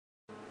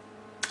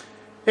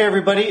Hey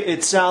everybody,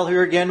 it's Sal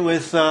here again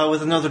with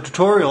another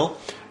tutorial.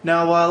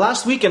 Now,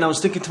 last weekend I was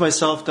thinking to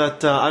myself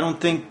that I don't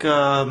think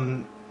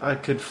I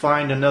could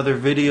find another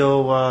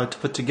video to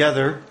put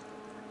together,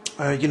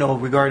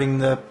 regarding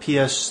the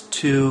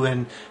PS2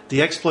 and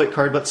the exploit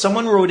card. But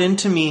someone wrote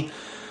into me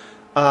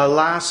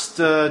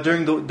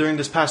during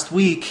this past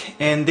week,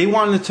 and they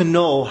wanted to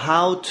know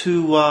how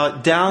to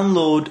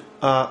download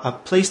a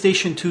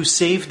PlayStation 2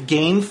 saved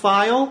game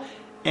file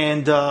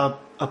and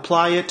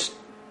apply it.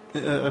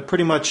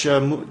 Pretty much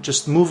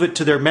just move it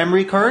to their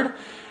memory card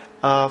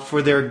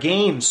for their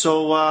game.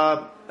 So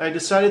I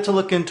decided to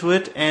look into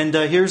it, and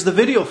here's the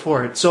video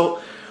for it.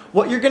 So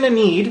what you're going to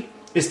need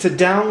is to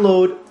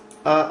download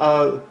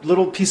a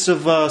little piece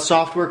of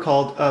software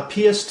called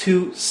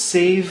PS2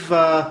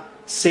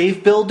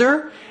 Save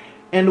Builder.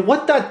 And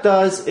what that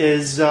does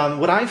is,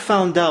 what I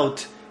found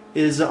out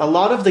is a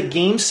lot of the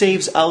game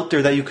saves out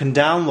there that you can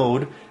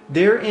download,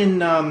 they're in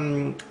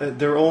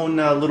their own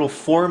little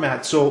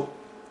format. So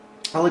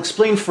I'll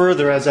explain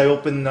further as I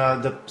open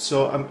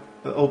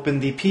open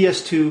the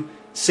PS2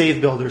 Save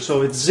Builder.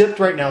 So it's zipped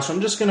right now. So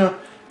I'm just going to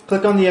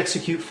click on the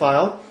execute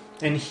file,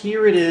 and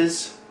here it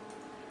is,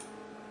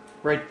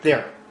 right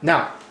there.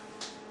 Now,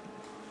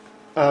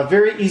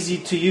 very easy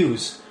to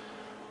use.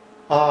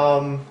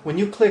 When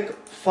you click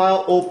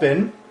File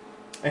Open,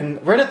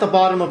 and right at the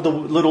bottom of the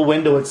little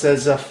window it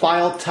says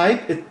File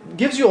Type. It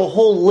gives you a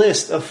whole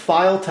list of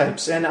file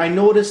types, and I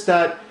noticed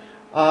that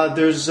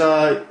there's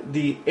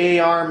the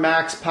AR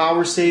Max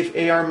Power Save,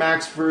 AR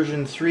Max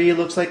version 3, it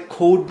looks like,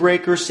 Code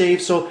Breaker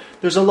Save. So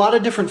there's a lot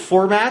of different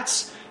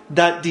formats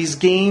that these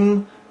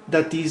game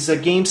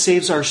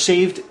saves are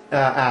saved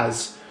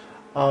as.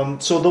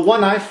 So the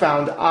one I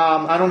found,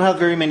 I don't have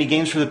very many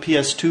games for the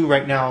PS2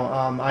 right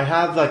now. I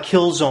have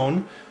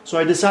Killzone, so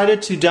I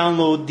decided to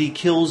download the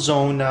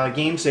Killzone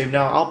game save.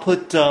 Now I'll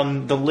put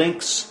the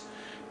links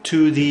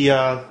to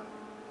the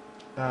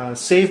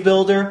Save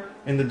Builder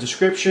in the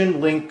description,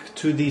 link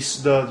to the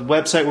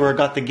website where I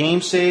got the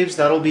game saves.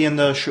 That'll be in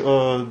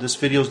the this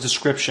video's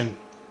description.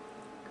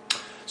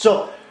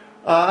 So,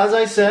 as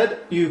I said,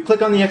 you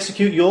click on the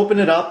execute, you open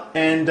it up,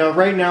 and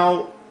right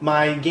now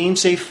my game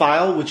save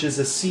file, which is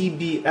a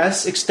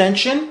CBS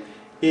extension,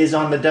 is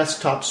on the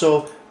desktop.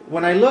 So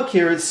when I look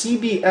here,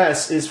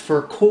 CBS is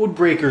for Code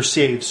Breaker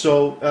Save.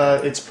 So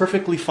it's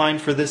perfectly fine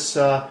for this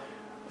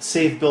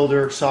Save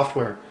Builder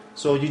software.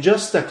 So you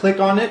just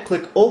click on it,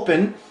 click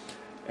Open.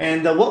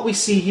 And what we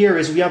see here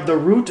is we have the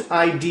root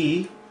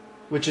ID,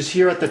 which is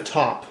here at the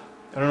top.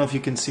 I don't know if you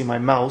can see my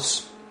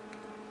mouse,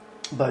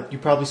 but you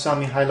probably saw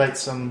me highlight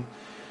some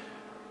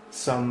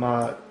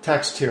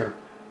text here.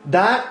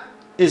 That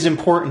is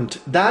important.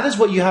 That is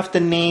what you have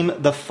to name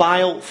the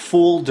file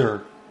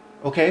folder,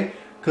 okay?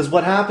 Because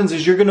what happens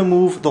is you're going to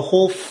move the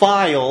whole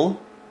file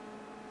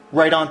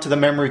right onto the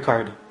memory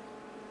card.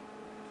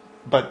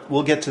 But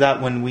we'll get to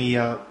that when we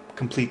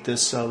complete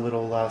this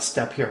little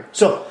step here.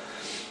 So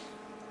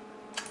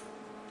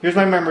here's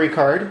my memory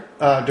card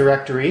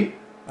directory.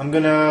 I'm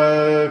going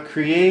to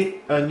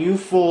create a new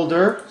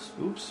folder.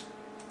 Oops.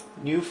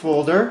 New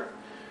folder.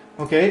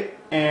 Okay.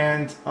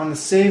 And on the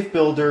Save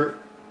Builder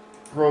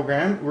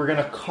program, we're going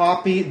to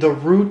copy the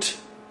root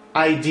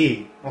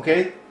ID.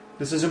 Okay.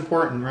 This is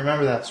important.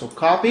 Remember that. So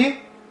copy.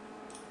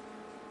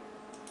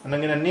 And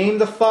I'm going to name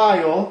the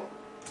file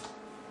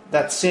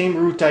that same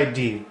root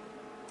ID.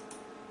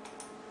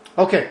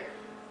 Okay.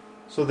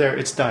 So there,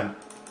 it's done.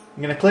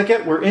 I'm going to click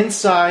it. We're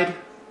inside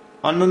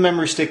on the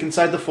memory stick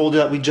inside the folder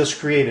that we just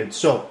created.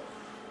 So,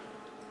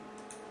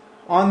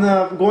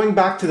 going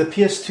back to the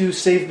PS2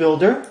 Save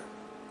Builder,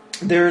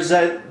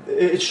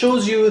 it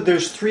shows you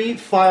there's 3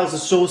 files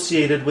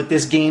associated with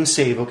this game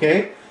save.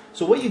 Okay,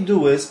 so what you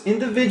do is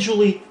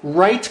individually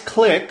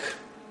right-click.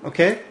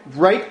 Okay,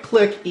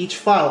 right-click each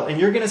file, and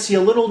you're going to see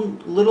a little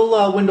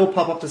window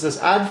pop up that says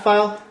Add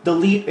File,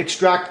 Delete,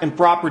 Extract, and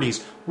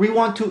Properties. We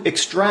want to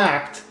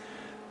extract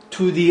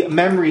to the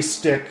memory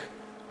stick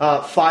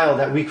file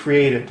that we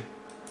created.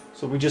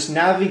 So we just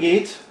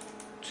navigate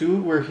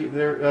to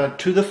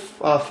the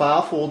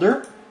file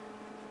folder,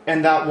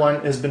 and that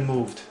one has been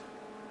moved.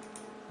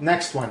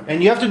 Next one,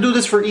 and you have to do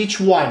this for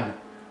each one.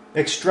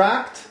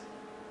 Extract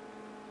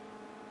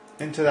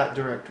into that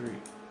directory,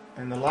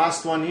 and the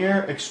last one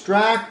here,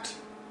 extract,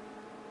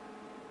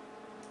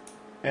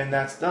 and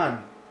that's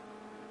done.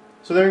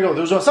 So there you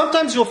go.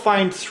 Sometimes you'll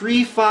find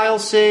 3 file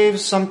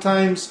saves.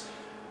 Sometimes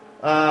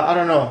I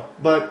don't know,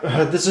 but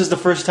this is the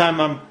first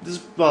time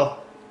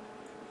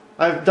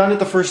I've done it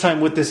the first time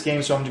with this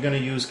game, so I'm going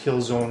to use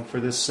Killzone for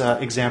this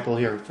example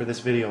here, for this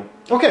video.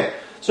 Okay,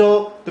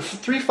 so the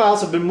 3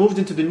 files have been moved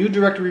into the new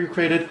directory we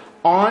created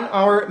on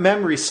our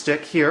memory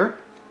stick here.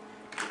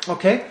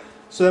 Okay,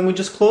 so then we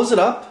just close it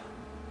up,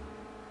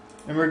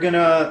 and we're going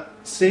to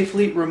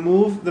safely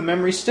remove the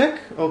memory stick.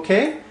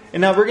 Okay,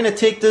 and now we're going to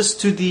take this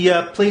to the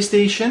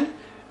PlayStation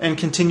and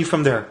continue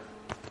from there.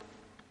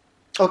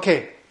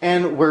 Okay,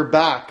 and we're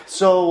back.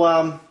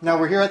 So now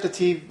we're here at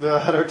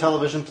at our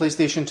television,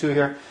 PlayStation 2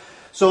 here.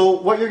 So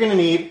what you're going to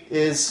need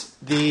is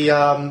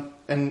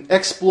an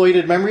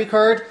exploited memory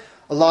card.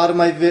 a lot of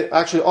my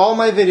actually all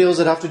my videos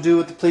that have to do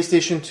with the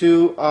PlayStation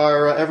 2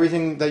 are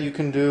everything that you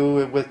can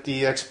do with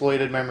the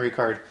exploited memory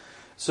card.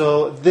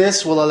 So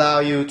this will allow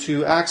you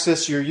to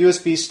access your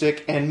USB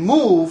stick and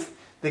move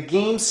the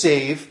game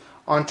save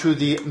onto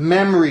the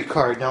memory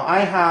card. Now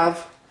I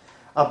have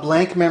a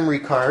blank memory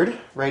card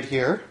right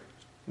here.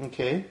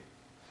 Okay,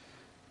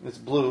 it's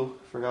blue.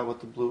 Forgot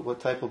what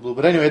type of blue,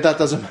 but anyway, that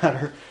doesn't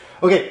matter.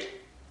 Okay,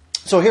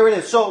 so here it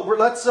is. So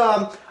let's.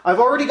 I've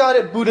already got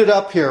it booted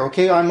up here.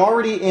 Okay, I'm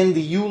already in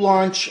the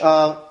ULaunch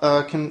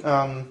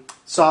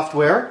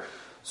software.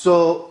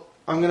 So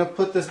I'm gonna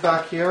put this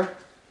back here.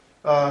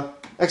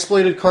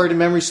 Exploited card in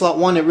memory slot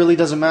 1. It really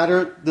doesn't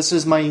matter. This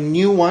is my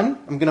new one.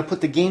 I'm gonna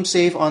put the game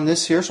save on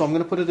this here. So I'm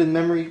gonna put it in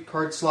memory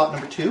card slot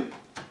number 2.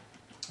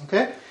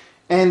 Okay,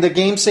 and the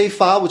game save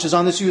file, which is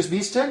on this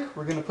USB stick,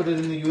 we're gonna put it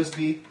in the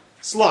USB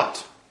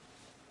slot.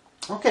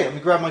 Okay, let me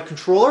grab my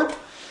controller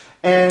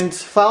and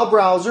file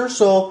browser.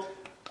 So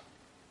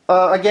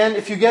again,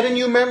 if you get a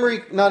new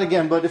memory, not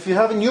again, but if you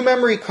have a new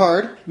memory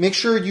card, make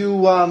sure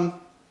you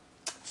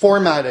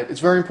format it.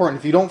 It's very important.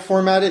 If you don't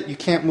format it, you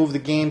can't move the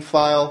game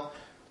file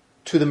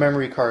to the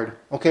memory card.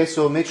 Okay,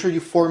 so make sure you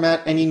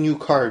format any new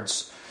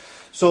cards.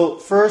 So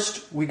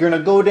first, we're going to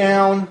go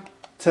down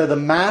to the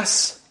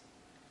mass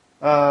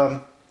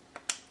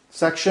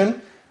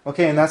section.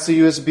 Okay, and that's the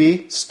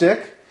USB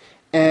stick.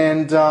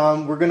 And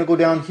we're going to go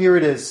down, here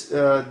it is.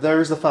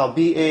 There's the file,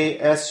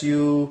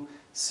 BASUCUS,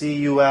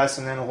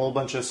 and then a whole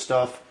bunch of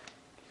stuff.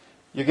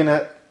 You're going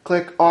to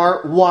click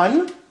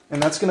R1,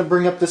 and that's going to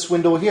bring up this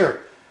window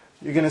here.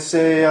 You're going to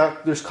say,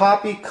 there's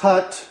copy,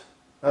 cut,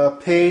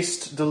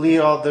 paste,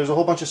 delete, there's a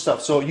whole bunch of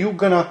stuff. So you're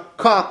going to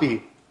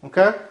copy,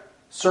 okay?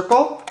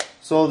 Circle.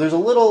 So there's a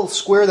little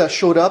square that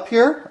showed up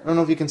here. I don't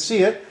know if you can see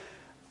it.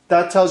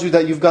 That tells you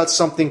that you've got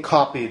something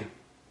copied.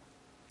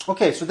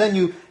 Okay, so then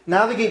you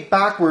navigate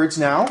backwards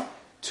now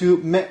to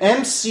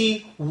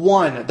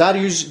MC1.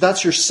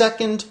 That's your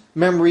second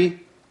memory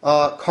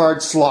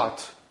card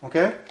slot.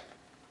 Okay?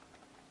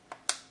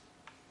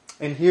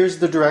 And here's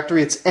the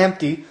directory. It's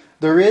empty.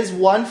 There is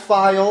one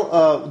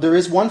file, there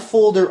is one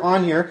folder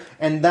on here,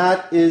 and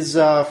that is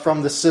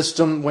from the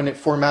system when it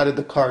formatted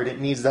the card.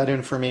 It needs that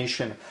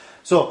information.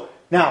 So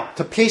now,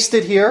 to paste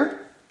it here,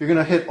 you're going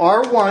to hit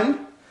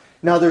R1.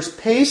 Now there's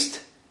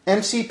paste,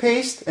 MC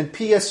paste, and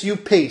PSU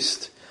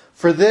paste.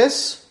 For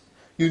this,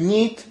 you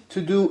need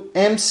to do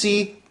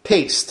MC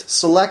paste.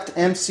 Select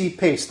MC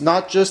paste,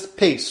 not just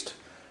paste.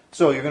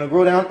 So you're going to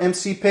go down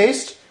MC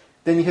paste,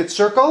 then you hit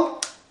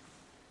circle,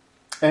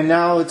 and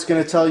now it's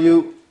going to tell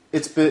you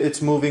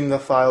it's moving the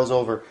files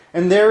over.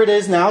 And there it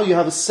is now. You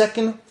have a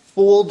second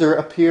folder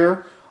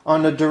appear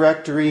on the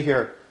directory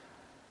here.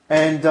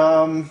 And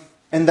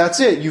that's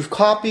it. You've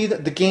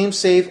copied the game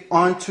save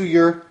onto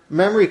your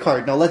memory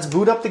card. Now let's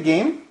boot up the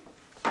game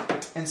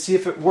and see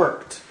if it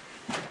worked.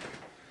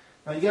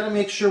 Now you got to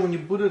make sure when you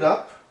boot it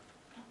up,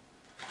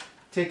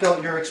 take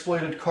out your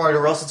exploited card,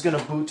 or else it's going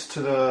to boot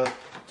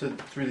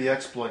through the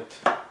exploit.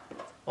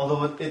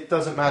 Although it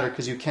doesn't matter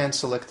because you can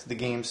select the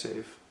game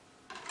save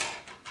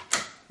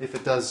if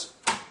it does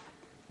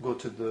go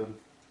to the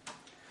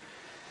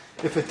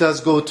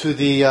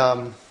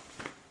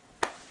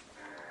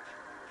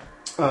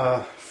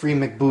free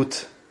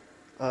McBoot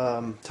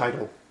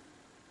title.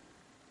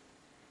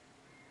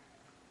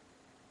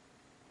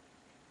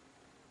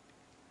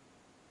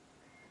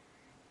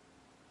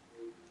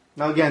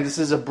 Now again, this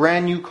is a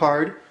brand new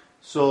card,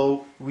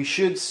 so we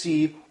should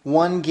see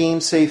one game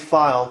save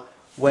file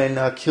when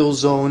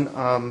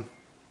Killzone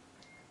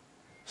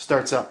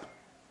starts up.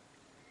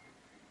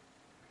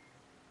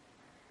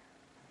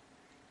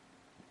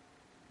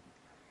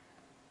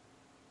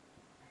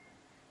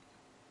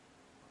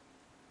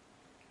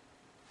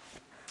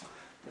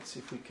 Let's see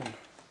if we can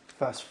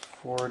fast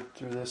forward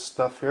through this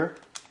stuff here.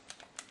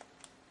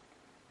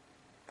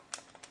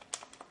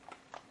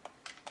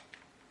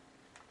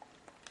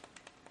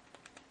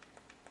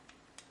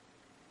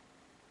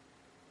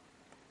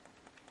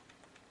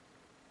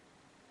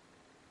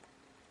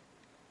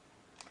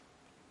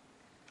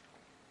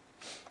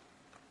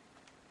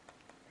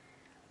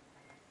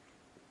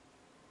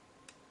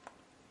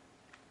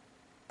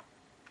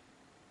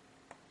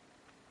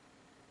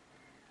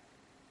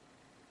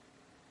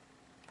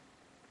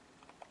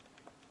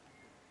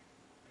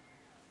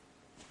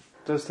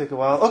 Does take a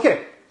while.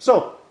 Okay,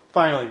 so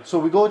finally, so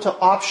we go to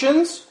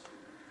options.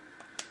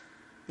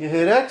 You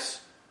hit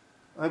X.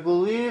 I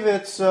believe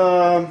it's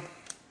not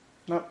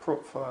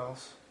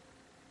profiles.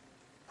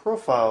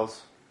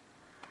 Profiles.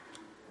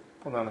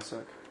 Hold on a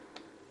sec.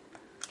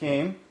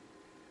 Game.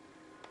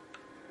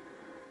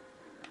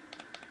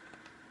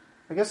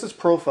 I guess it's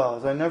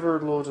profiles. I never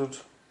loaded.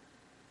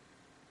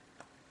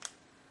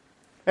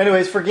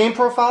 Anyways, for game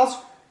profiles,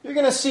 you're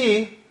going to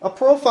see a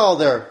profile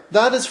there.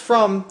 That is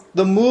from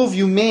the move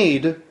you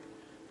made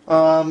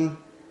off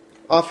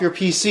your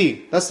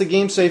PC. That's the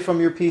game save from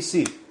your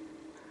PC.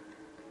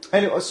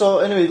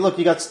 Anyway, look,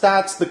 you got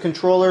stats, the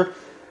controller.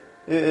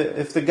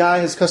 If the guy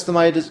has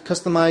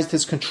customized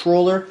his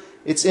controller,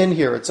 it's in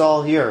here. It's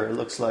all here, it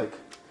looks like.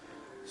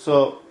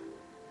 So,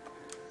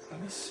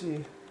 Let me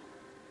see.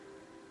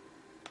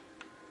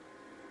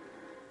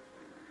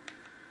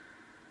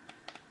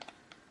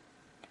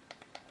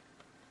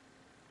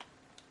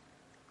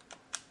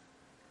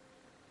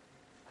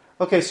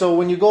 Okay, so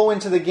when you go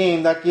into the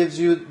game, that gives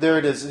you, there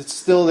it is, it's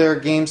still there,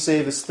 game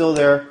save is still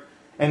there,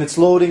 and it's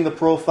loading the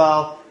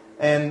profile,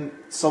 and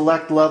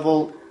select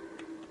level,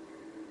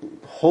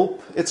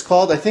 hope it's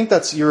called. I think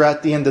that's, you're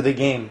at the end of the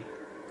game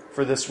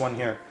for this one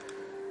here.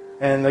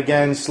 And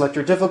again, select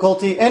your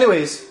difficulty.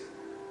 Anyways,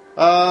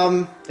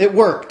 it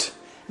worked.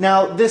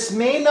 Now, this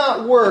may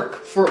not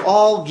work for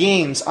all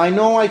games. I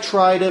know I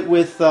tried it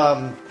with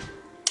God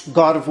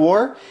of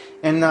War,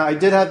 and I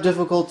did have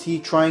difficulty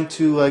trying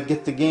to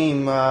get the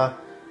game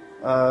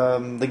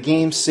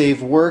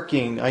save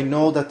working. I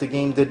know that the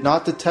game did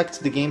not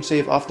detect the game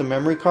save off the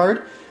memory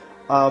card.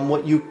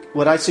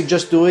 What I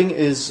suggest doing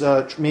is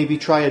maybe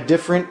try a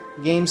different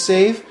game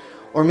save,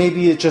 or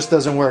maybe it just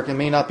doesn't work. It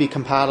may not be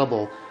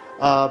compatible.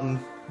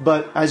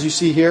 But as you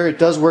see here, it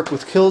does work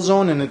with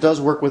Killzone, and it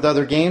does work with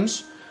other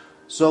games.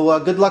 So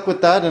good luck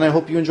with that, and I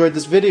hope you enjoyed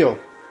this video.